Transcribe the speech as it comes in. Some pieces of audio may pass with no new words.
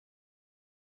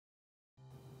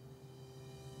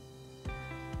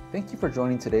Thank you for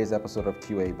joining today's episode of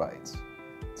QA Bytes.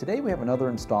 Today we have another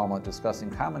installment discussing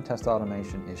common test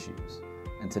automation issues,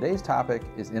 and today's topic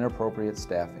is inappropriate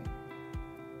staffing.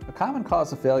 A common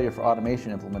cause of failure for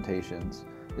automation implementations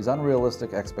is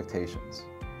unrealistic expectations.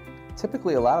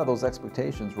 Typically, a lot of those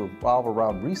expectations revolve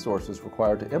around resources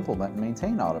required to implement and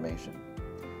maintain automation.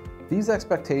 These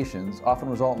expectations often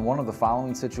result in one of the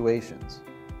following situations: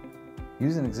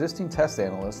 using existing test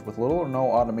analysts with little or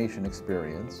no automation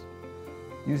experience,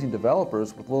 using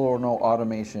developers with little or no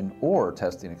automation or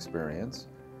testing experience,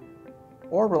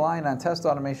 or relying on test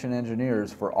automation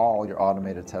engineers for all your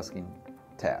automated testing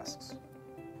tasks.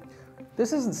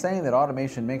 This isn't saying that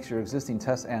automation makes your existing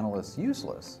test analysts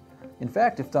useless. In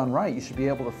fact, if done right, you should be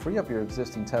able to free up your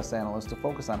existing test analysts to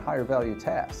focus on higher value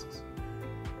tasks.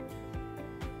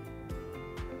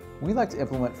 We like to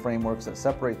implement frameworks that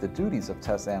separate the duties of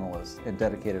test analysts and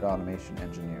dedicated automation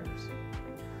engineers.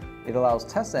 It allows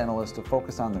test analysts to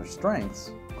focus on their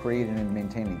strengths, creating and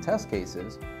maintaining test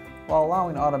cases, while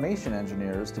allowing automation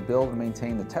engineers to build and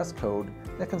maintain the test code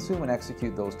that consume and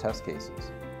execute those test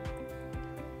cases.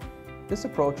 This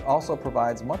approach also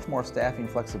provides much more staffing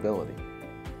flexibility.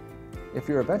 If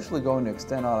you're eventually going to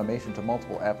extend automation to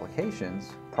multiple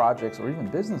applications, projects, or even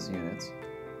business units,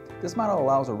 this model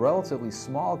allows a relatively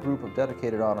small group of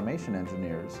dedicated automation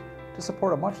engineers to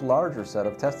support a much larger set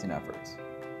of testing efforts.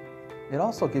 It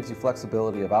also gives you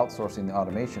flexibility of outsourcing the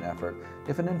automation effort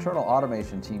if an internal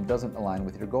automation team doesn't align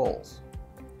with your goals.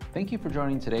 Thank you for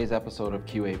joining today's episode of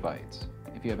QA Bytes.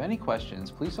 If you have any questions,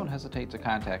 please don't hesitate to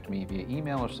contact me via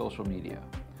email or social media.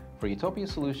 For Utopia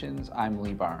Solutions, I'm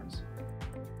Lee Barnes.